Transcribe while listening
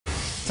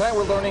Tonight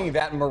we're learning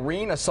that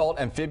marine assault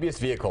amphibious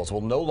vehicles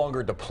will no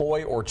longer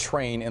deploy or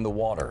train in the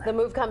water. The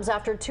move comes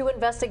after 2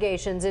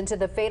 investigations into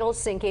the fatal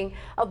sinking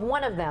of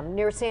one of them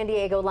near San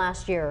Diego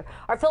last year.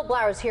 Our Phil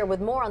Blauer is here with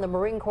more on the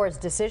Marine Corps'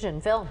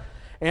 decision. Phil.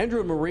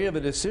 Andrew and Maria,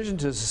 the decision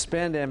to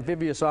suspend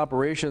amphibious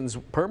operations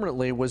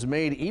permanently was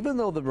made even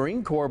though the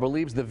Marine Corps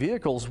believes the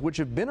vehicles, which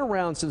have been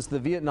around since the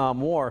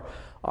Vietnam War,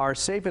 are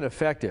safe and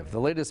effective. The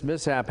latest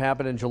mishap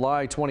happened in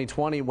July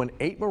 2020 when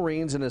 8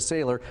 Marines and a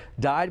sailor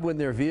died when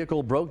their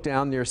vehicle broke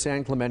down near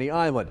San Clemente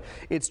Island.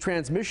 Its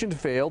transmission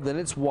failed, then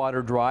its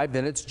water drive,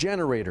 then its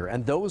generator,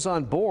 and those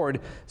on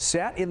board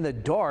sat in the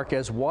dark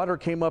as water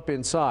came up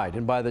inside.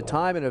 And by the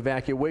time an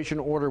evacuation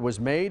order was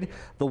made,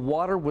 the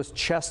water was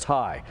chest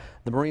high.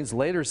 The Marines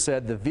later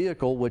said the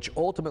vehicle, which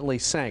ultimately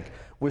sank,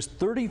 was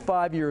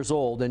 35 years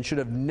old and should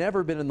have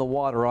never been in the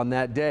water on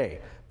that day.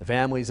 The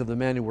families of the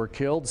men who were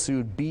killed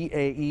sued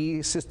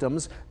BAE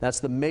Systems, that's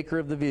the maker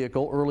of the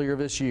vehicle, earlier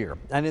this year.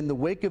 And in the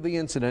wake of the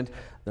incident,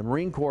 the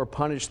Marine Corps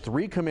punished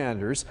 3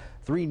 commanders.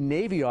 3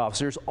 Navy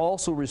officers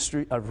also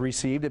have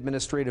received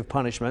administrative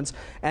punishments,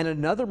 and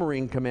another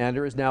Marine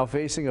commander is now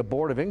facing a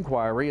board of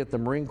inquiry at the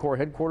Marine Corps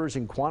headquarters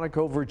in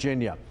Quantico,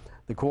 Virginia.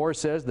 The Corps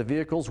says the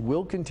vehicles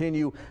will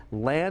continue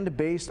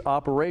land-based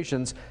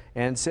operations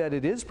and said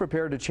it is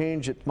prepared to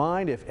change its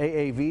mind if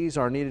AAVs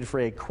are needed for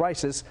a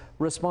crisis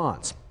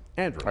response.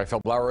 Andrew. All right, Phil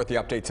Blauer with the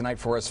update tonight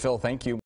for us. Phil, thank you.